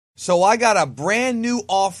So I got a brand new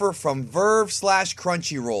offer from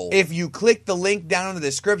Verve/Crunchyroll. If you click the link down in the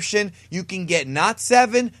description, you can get not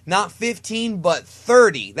 7, not 15, but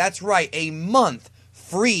 30. That's right, a month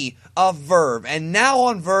free of Verve. And now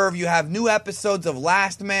on Verve, you have new episodes of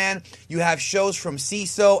Last Man, you have shows from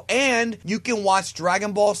CISO, and you can watch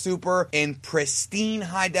Dragon Ball Super in pristine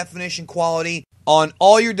high-definition quality on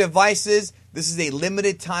all your devices. This is a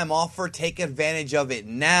limited time offer. Take advantage of it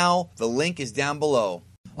now. The link is down below.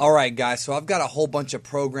 Alright guys, so I've got a whole bunch of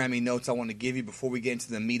programming notes I want to give you before we get into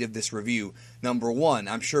the meat of this review. Number one,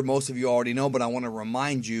 I'm sure most of you already know, but I want to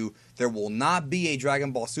remind you there will not be a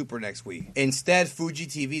Dragon Ball Super next week. Instead, Fuji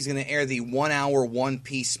TV is going to air the 1-hour One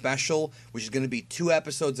Piece special, which is going to be 2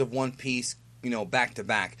 episodes of One Piece, back to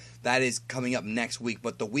back. That is coming up next week.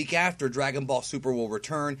 But the week after, Dragon Ball Super will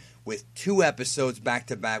return with 2 episodes back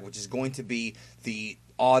to back, which is going to be the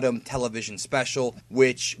autumn television special,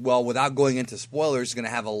 which, well, without going into spoilers, is going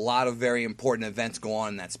to have a lot of very important events go on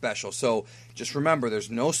in that special. So just remember,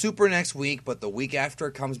 there's no Super next week, but the week after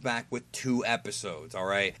it comes back with 2 episodes, all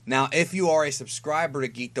right? Now, if you are a subscriber to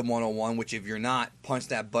Geekdom 101, which if you're not, punch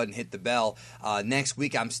that button, hit the bell. Next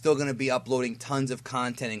week, I'm still going to be uploading tons of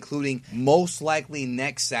content, including most likely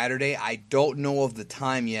next Saturday. I don't know of the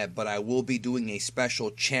time yet, but I will be doing a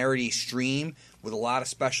special charity stream with a lot of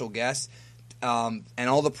special guests. And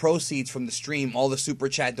all the proceeds from the stream, all the Super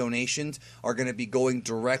Chat donations, are going to be going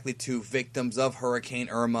directly to victims of Hurricane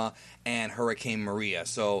Irma and Hurricane Maria.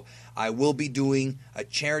 So I will be doing a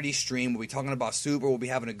charity stream. We'll be talking about Super. We'll be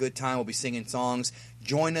having a good time. We'll be singing songs.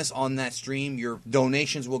 Join us on that stream. Your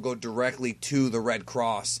donations will go directly to the Red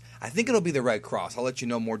Cross. I think it'll be the Red Cross. I'll let you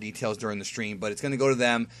know more details during the stream, but it's going to go to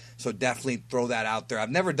them, so definitely throw that out there. I've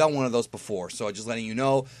never done one of those before, so just letting you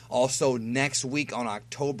know. Also, next week on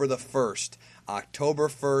October the 1st,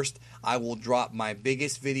 I will drop my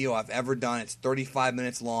biggest video I've ever done. It's 35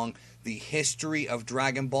 minutes long. The history of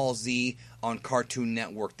Dragon Ball Z on Cartoon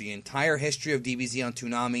Network. The entire history of DBZ on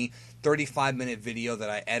Toonami. 35-minute video that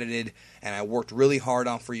I edited and I worked really hard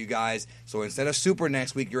on for you guys. So instead of Super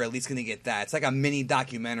next week, you're at least going to get that. It's like a mini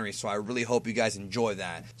documentary, so I really hope you guys enjoy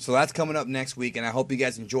that. So that's coming up next week, and I hope you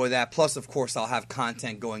guys enjoy that. Plus, of course, I'll have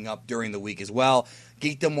content going up during the week as well.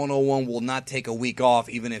 Geekdom 101 will not take a week off,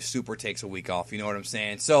 even if Super takes a week off. You know what I'm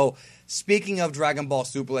saying? So, speaking of Dragon Ball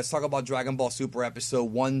Super, let's talk about Dragon Ball Super episode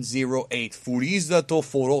 108, Frieza to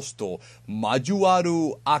Frosto,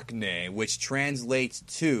 Majuaru Acne, which translates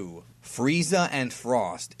to Frieza and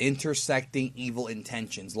Frost, intersecting evil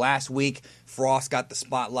intentions. Last week, Frost got the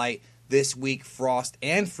spotlight. This week, Frost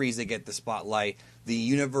and Frieza get the spotlight. The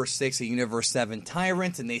Universe 6 and Universe 7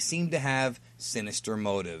 tyrants, and they seem to have sinister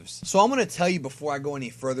motives. So I'm going to tell you before I go any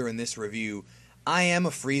further in this review, I am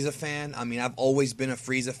a Frieza fan. I mean, I've always been a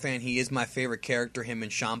Frieza fan. He is my favorite character, him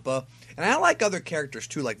and Champa. And I like other characters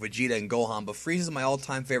too, like Vegeta and Gohan, but Frieza is my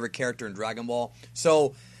all-time favorite character in Dragon Ball.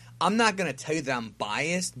 So I'm not going to tell you that I'm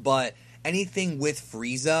biased, but anything with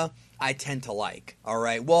Frieza, I tend to like.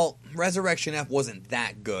 Alright, well, Resurrection F wasn't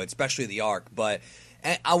that good, especially the arc, but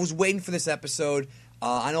I was waiting for this episode.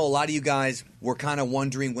 I know a lot of you guys were kind of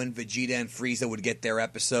wondering when Vegeta and Frieza would get their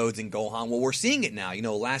episodes and Gohan. Well, we're seeing it now. You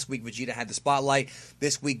know, last week Vegeta had the spotlight.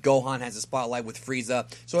 This week Gohan has the spotlight with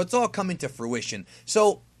Frieza. So it's all coming to fruition.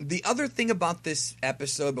 So the other thing about this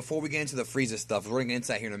episode, before we get into the Frieza stuff, we're going to get into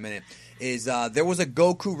that here in a minute, is there was a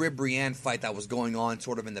Goku Ribrianne fight that was going on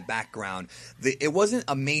sort of in the background. It wasn't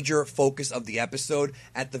a major focus of the episode.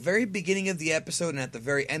 At the very beginning of the episode and at the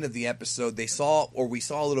very end of the episode, we saw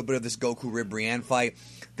a little bit of this Goku Ribrianne fight.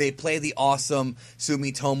 They play the awesome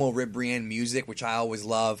Sumitomo Ribrianne music, which I always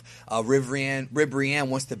love. Ribrianne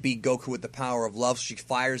wants to beat Goku with the power of love. She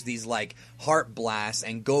fires these like heart blasts,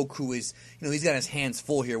 and Goku is, he's got his hands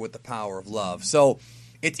full here with the power of love. So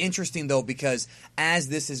it's interesting, though, because as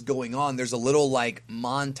this is going on, there's a little, like,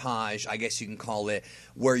 montage, I guess you can call it,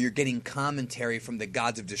 where you're getting commentary from the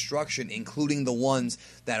gods of destruction, including the ones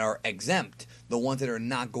that are exempt, the ones that are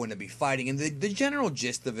not going to be fighting. And the general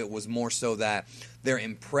gist of it was more so that they're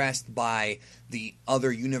impressed by the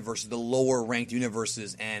other universes, the lower-ranked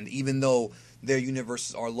universes, and even though their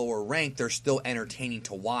universes are lower ranked, they're still entertaining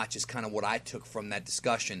to watch, is kind of what I took from that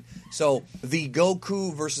discussion. So the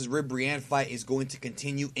Goku versus Ribrianne fight is going to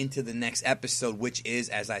continue into the next episode, which is,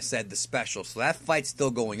 as I said, the special. So that fight's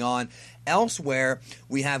still going on. Elsewhere,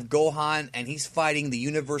 we have Gohan, and he's fighting the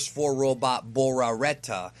Universe 4 robot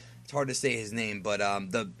Borareta. It's hard to say his name, but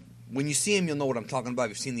when you see him, you'll know what I'm talking about. If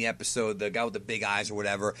you've seen the episode, the guy with the big eyes or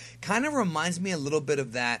whatever. Kind of reminds me a little bit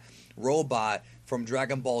of that robot from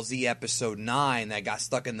Dragon Ball Z Episode 9 that got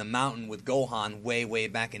stuck in the mountain with Gohan way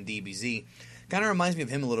back in DBZ. Kind of reminds me of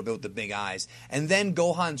him a little bit with the big eyes. And then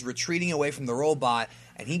Gohan's retreating away from the robot.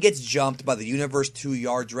 and he gets jumped by the Universe 2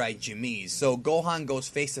 Yard Rat Jimiz. So Gohan goes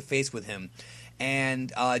face to face with him.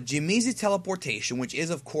 And Jimiz's teleportation, which is,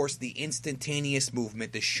 of course, the instantaneous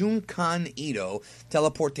movement, the Shunkan Ito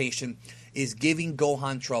teleportation, is giving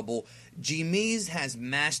Gohan trouble. Jimiz has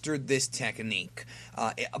mastered this technique.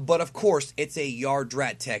 But, of course, it's a Yard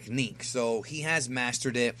Rat technique, so he has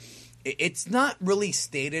mastered it. It's not really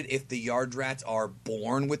stated if the Yard Rats are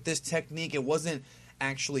born with this technique. It wasn't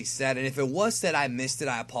actually said, and if it was said, I missed it.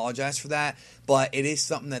 I apologize for that, but it is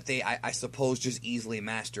something that they, I suppose, just easily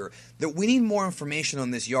master. That we need more information on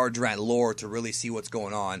this Yard Rat lore to really see what's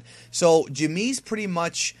going on. So Jimiz pretty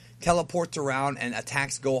much teleports around and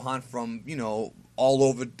attacks Gohan from, you know,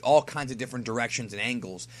 all kinds of different directions and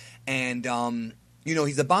angles, and you know,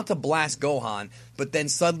 he's about to blast Gohan, but then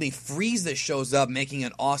suddenly Frieza shows up, making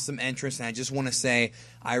an awesome entrance, and I just want to say,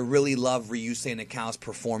 I really love Ryusei Nakao's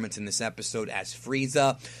performance in this episode as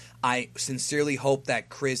Frieza. I sincerely hope that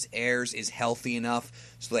Chris Ayres is healthy enough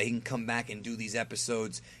so that he can come back and do these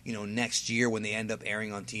episodes, you know, next year when they end up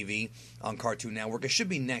airing on TV, on Cartoon Network. It should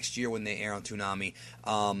be next year when they air on Toonami.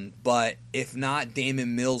 But if not,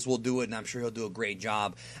 Damon Mills will do it, and I'm sure he'll do a great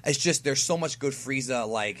job. It's just, there's so much good Frieza,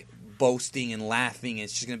 like, boasting and laughing, and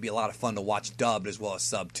it's just going to be a lot of fun to watch dubbed as well as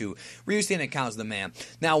sub too. Ryusei Nakao's the man.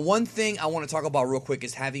 Now, one thing I want to talk about real quick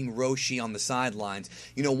is having Roshi on the sidelines.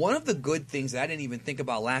 You know, one of the good things that I didn't even think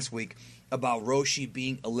about last week about Roshi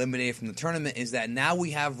being eliminated from the tournament is that now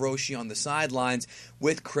we have Roshi on the sidelines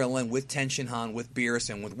with Krillin, with Tenshinhan, with Beerus,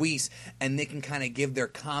 and with Whis, and they can kind of give their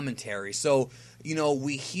commentary. So, you know,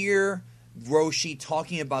 we hear Roshi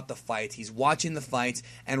talking about the fights. He's watching the fights,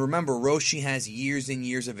 and remember, Roshi has years and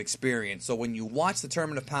years of experience. So when you watch the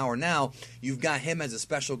Tournament of Power now, you've got him as a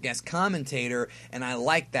special guest commentator, and I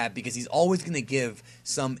like that because he's always going to give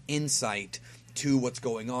some insight to what's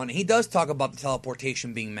going on. And he does talk about the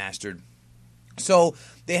teleportation being mastered. So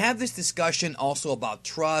they have this discussion also about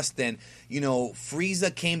trust, and, you know,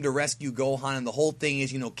 Frieza came to rescue Gohan, and the whole thing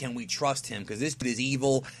is, you know, can we trust him? Because this dude is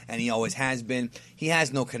evil, and he always has been. He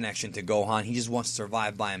has no connection to Gohan. He just wants to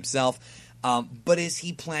survive by himself. But is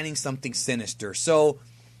he planning something sinister? So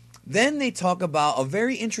then they talk about, a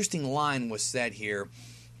very interesting line was said here.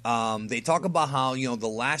 They talk about how, you know, the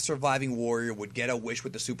last surviving warrior would get a wish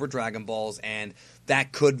with the Super Dragon Balls, and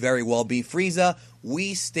that could very well be Frieza.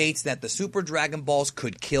 Whis states that the Super Dragon Balls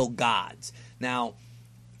could kill gods. Now,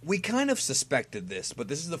 we kind of suspected this, but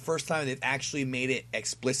this is the first time they've actually made it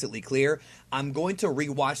explicitly clear. I'm going to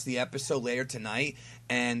rewatch the episode later tonight,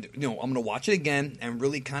 and, you know, I'm going to watch it again and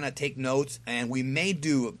really kind of take notes, and we may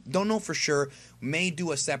do, don't know for sure, may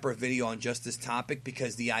do a separate video on just this topic,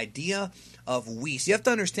 because the idea of Whis, you have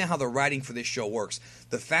to understand how the writing for this show works.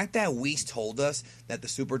 The fact that Whis told us that the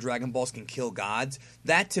Super Dragon Balls can kill gods,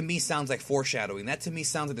 that to me sounds like foreshadowing. That to me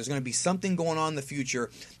sounds like there's going to be something going on in the future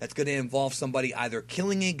that's going to involve somebody either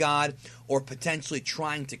killing a god or potentially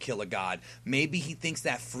trying to kill a god. Maybe he thinks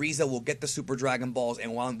that Frieza will get the Super Dragon Balls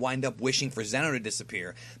and wind up wishing for Zeno to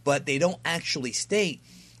disappear. But they don't actually state,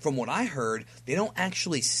 from what I heard, they don't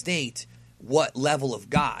actually state what level of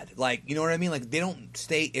god. Like, you know what I mean? Like, they don't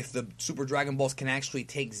state if the Super Dragon Balls can actually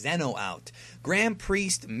take Zeno out. Grand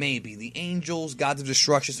Priest, maybe. The Angels, Gods of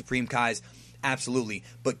Destruction, Supreme Kais, absolutely.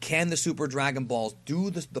 But can the Super Dragon Balls do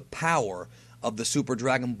the power of the Super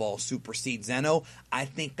Dragon Ball supersede Zeno? I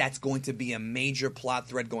think that's going to be a major plot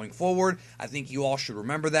thread going forward. I think you all should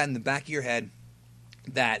remember that in the back of your head,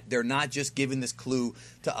 that they're not just giving this clue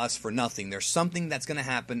to us for nothing. There's something that's going to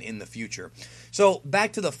happen in the future. So,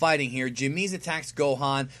 back to the fighting here. Jimiz attacks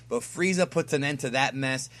Gohan, but Frieza puts an end to that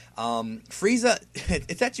mess. Frieza,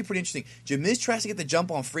 it's actually pretty interesting. Jimiz tries to get the jump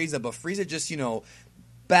on Frieza, but Frieza just, you know,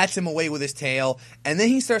 bats him away with his tail, and then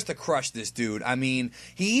he starts to crush this dude. I mean,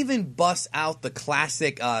 he even busts out the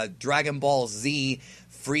classic Dragon Ball Z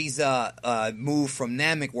Frieza move from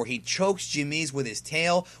Namek, where he chokes Jimiz with his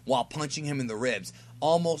tail while punching him in the ribs.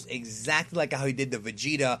 Almost exactly like how he did the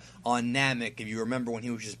Vegeta on Namek, if you remember, when he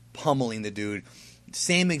was just pummeling the dude.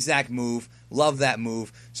 Same exact move. Love that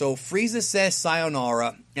move. So Frieza says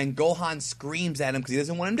sayonara, and Gohan screams at him because he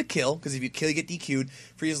doesn't want him to kill, because if you kill, you get DQ'd.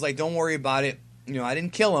 Frieza's like, don't worry about it. You know, I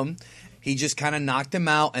didn't kill him. He just kind of knocked him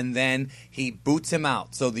out, and then he boots him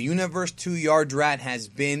out. So the Universe 2 Yard Rat has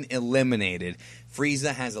been eliminated.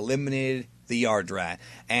 Frieza has eliminated the Yard Rat.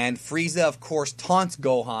 And Frieza, of course, taunts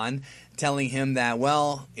Gohan, telling him that,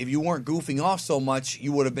 well, if you weren't goofing off so much,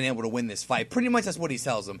 you would have been able to win this fight. Pretty much that's what he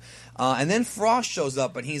tells him. And then Frost shows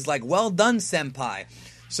up, and he's like, well done, Senpai.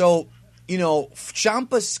 So, you know,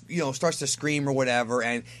 Champa, you know, starts to scream or whatever,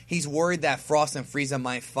 and he's worried that Frost and Frieza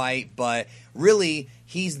might fight, but really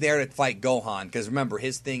he's there to fight Gohan, because remember,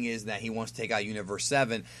 his thing is that he wants to take out Universe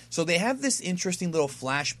 7. So they have this interesting little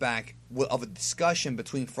flashback of a discussion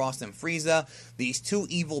between Frost and Frieza. These two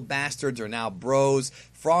evil bastards are now bros.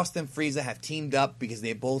 Frost and Frieza have teamed up because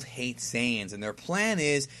they both hate Saiyans, and their plan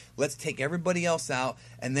is, let's take everybody else out,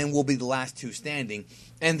 and then we'll be the last two standing.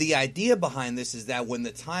 And the idea behind this is that when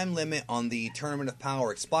the time limit on the Tournament of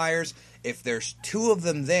Power expires, if there's two of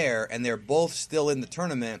them there, and they're both still in the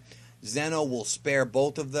tournament, Zeno will spare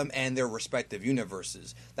both of them and their respective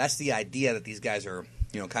universes. That's the idea that these guys are,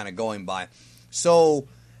 kind of going by. So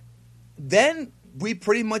then we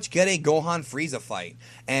pretty much get a Gohan-Frieza fight.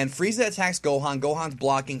 And Frieza attacks Gohan. Gohan's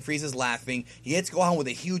blocking. Frieza's laughing. He hits Gohan with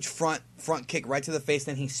a huge front kick right to the face.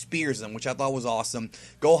 Then he spears him, which I thought was awesome.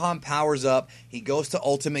 Gohan powers up. He goes to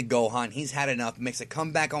Ultimate Gohan. He's had enough. Makes a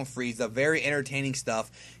comeback on Frieza. Very entertaining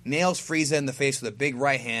stuff. Nails Frieza in the face with a big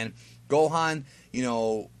right hand. Gohan,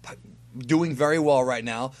 doing very well right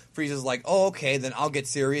now. Frieza's like, oh, okay, then I'll get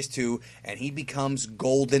serious too. And he becomes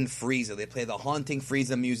Golden Frieza. They play the haunting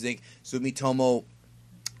Frieza music. Sumitomo,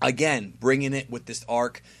 again, bringing it with this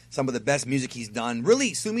arc. Some of the best music he's done.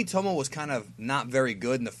 Really, Sumitomo was kind of not very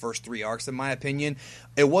good in the first 3 arcs, in my opinion.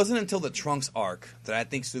 It wasn't until the Trunks arc that I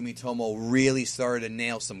think Sumitomo really started to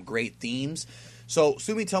nail some great themes. So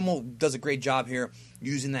Sumitomo does a great job here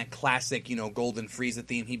using that classic, Golden Frieza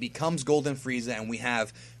theme. He becomes Golden Frieza, and we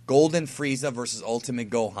have Golden Frieza versus Ultimate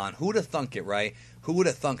Gohan. Who would have thunk it, right? Who would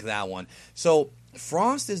have thunk that one? So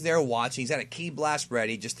Frost is there watching. He's got a Ki Blast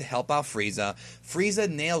ready just to help out Frieza. Frieza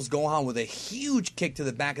nails Gohan with a huge kick to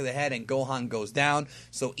the back of the head, and Gohan goes down.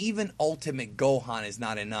 So even Ultimate Gohan is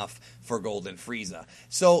not enough for Golden Frieza.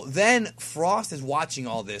 So then Frost is watching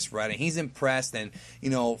all this, right? And he's impressed, and,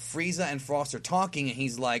 Frieza and Frost are talking, and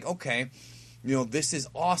he's like, okay, this is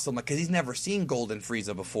awesome, because he's never seen Golden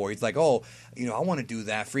Frieza before. He's like, oh, I want to do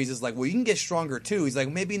that. Frieza's like, well, you can get stronger too. He's like,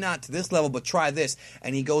 maybe not to this level, but try this.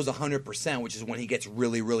 And he goes 100%, which is when he gets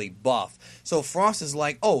really, really buff. So Frost is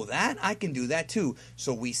like, oh, I can do that too.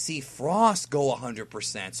 So we see Frost go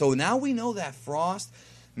 100%. So now we know that Frost,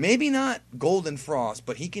 maybe not Golden Frost,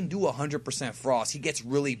 but he can do 100% Frost. He gets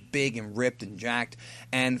really big and ripped and jacked.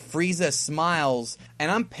 And Frieza smiles, and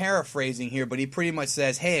I'm paraphrasing here, but he pretty much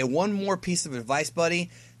says, hey, one more piece of advice,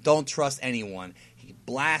 buddy. Don't trust anyone. He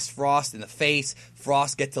blasts Frost in the face.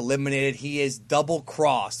 Frost gets eliminated. He is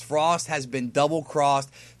double-crossed. Frost has been double-crossed.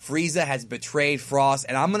 Frieza has betrayed Frost.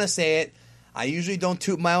 And I'm going to say it. I usually don't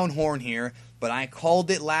toot my own horn here, but I called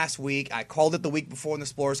it last week. I called it the week before when the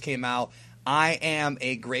spoilers came out. I am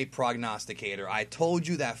a great prognosticator. I told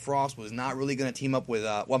you that Frost was not really going to team up with,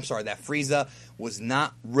 that Frieza was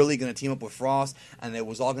not really going to team up with Frost, and it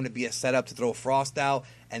was all going to be a setup to throw Frost out,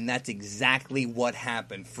 and that's exactly what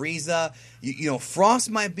happened. Frieza, Frost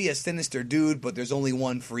might be a sinister dude, but there's only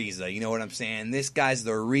one Frieza, you know what I'm saying? This guy's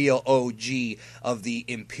the real OG of the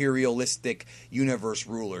imperialistic universe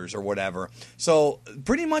rulers or whatever. So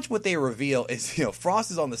pretty much what they reveal is, Frost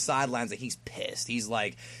is on the sidelines and he's pissed. He's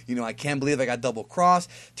like, I can't believe I got double crossed.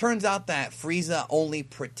 Turns out that Frieza only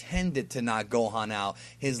pretended to knock Gohan out.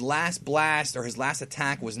 His last blast or his last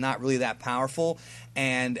attack was not really that powerful,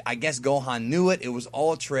 and I guess Gohan knew it. It was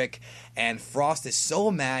all a trick, and Frost is so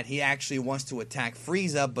mad he actually wants to attack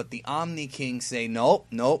Frieza, but the Omni Kings say, nope,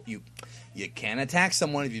 you can't attack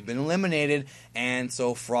someone if you've been eliminated, and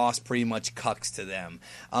so Frost pretty much cucks to them.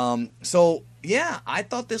 So, yeah, I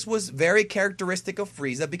thought this was very characteristic of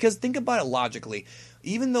Frieza, because think about it logically.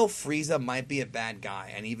 Even though Frieza might be a bad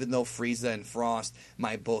guy, and even though Frieza and Frost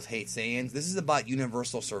might both hate Saiyans, this is about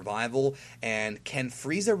universal survival, and can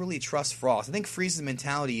Frieza really trust Frost? I think Frieza's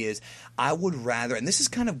mentality is, I would rather, and this is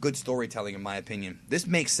kind of good storytelling in my opinion. This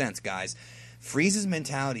makes sense, guys. Frieza's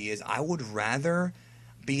mentality is, I would rather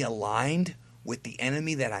be aligned with the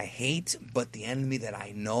enemy that I hate, but the enemy that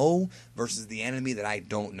I know versus the enemy that I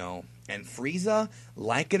don't know. And Frieza,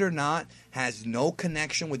 like it or not, has no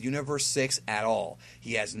connection with Universe 6 at all.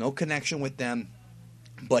 He has no connection with them,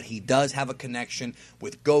 but he does have a connection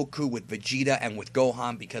with Goku, with Vegeta, and with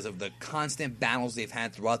Gohan because of the constant battles they've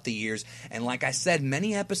had throughout the years. And like I said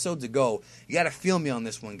many episodes ago, you gotta feel me on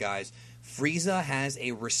this one, guys. Frieza has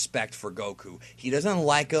a respect for Goku. He doesn't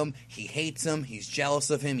like him. He hates him. He's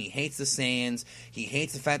jealous of him. He hates the Saiyans. He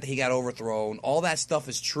hates the fact that he got overthrown. All that stuff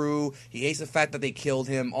is true. He hates the fact that they killed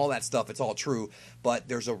him. All that stuff, it's all true. But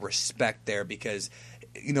there's a respect there because,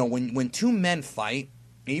 when two men fight,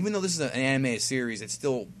 even though this is an animated series, it's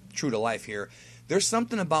still true to life here. there's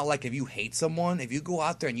something about, like, if you hate someone, if you go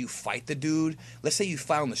out there and you fight the dude, let's say you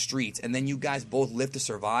fight on the streets, and then you guys both live to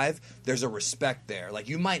survive, there's a respect there. Like,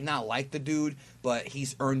 you might not like the dude, but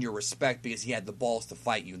he's earned your respect because he had the balls to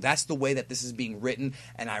fight you. That's the way that this is being written,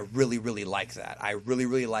 and I really, really like that. I really,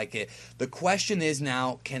 really like it. The question is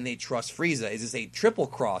now, can they trust Frieza? Is this a triple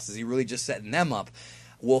cross? Is he really just setting them up?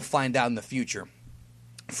 We'll find out in the future.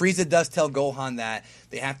 Frieza does tell Gohan that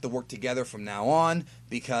they have to work together from now on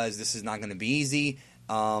because this is not going to be easy.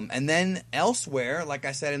 And then elsewhere, like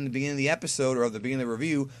I said in the beginning of the episode or the beginning of the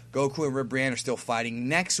review, Goku and Ribrianne are still fighting.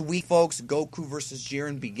 Next week, folks, Goku versus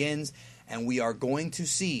Jiren begins, and we are going to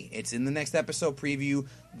see, it's in the next episode preview,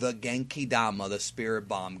 the Genki Dama, the Spirit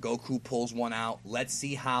Bomb. Goku pulls one out. Let's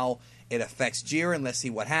see how it affects Jiren. Let's see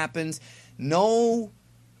what happens.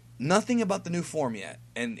 Nothing about the new form yet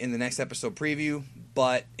in the next episode preview,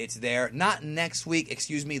 but it's there. Not next week,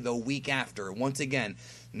 the week after. Once again,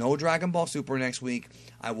 no Dragon Ball Super next week.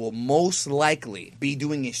 I will most likely be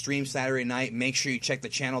doing a stream Saturday night. Make sure you check the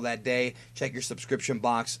channel that day. Check your subscription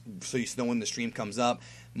box so you know when the stream comes up.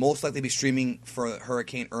 Most likely be streaming for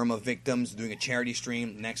Hurricane Irma victims, doing a charity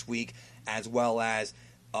stream next week, as well as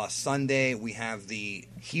Sunday, we have the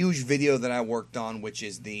huge video that I worked on, which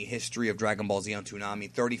is the history of Dragon Ball Z on Toonami,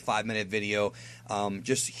 35-minute video.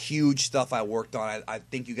 Just huge stuff I worked on. I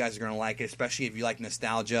think you guys are going to like it, especially if you like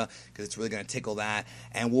nostalgia, because it's really going to tickle that.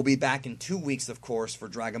 And we'll be back in 2 weeks, of course, for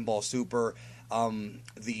Dragon Ball Super,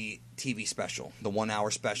 the TV special, the 1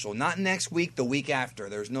 hour special. Not next week, the week after.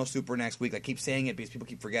 There's no Super next week. I keep saying it because people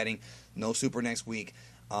keep forgetting. No Super next week.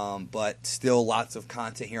 But still lots of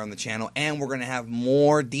content here on the channel, and we're going to have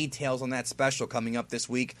more details on that special coming up this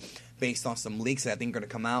week based on some leaks that I think are going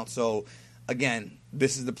to come out. So again,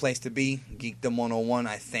 this is the place to be. Geekdom 101,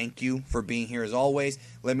 I thank you for being here as always.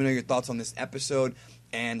 Let me know your thoughts on this episode.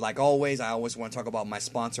 And like always, I always want to talk about my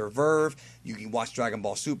sponsor, Verve. You can watch Dragon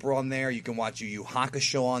Ball Super on there. You can watch Yu Yu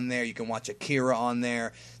Hakusho on there. You can watch Akira on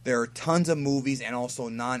there. There are tons of movies and also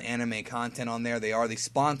non-anime content on there. They are the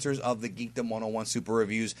sponsors of the Geekdom 101 Super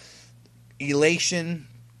Reviews. Elation,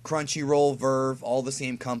 Crunchyroll, Verve, all the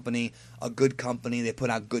same company. A good company. They put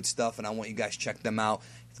out good stuff, and I want you guys to check them out.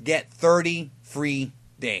 Get 30 free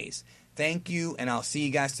days. Thank you, and I'll see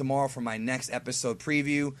you guys tomorrow for my next episode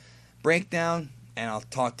preview breakdown. And I'll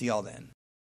talk to y'all then.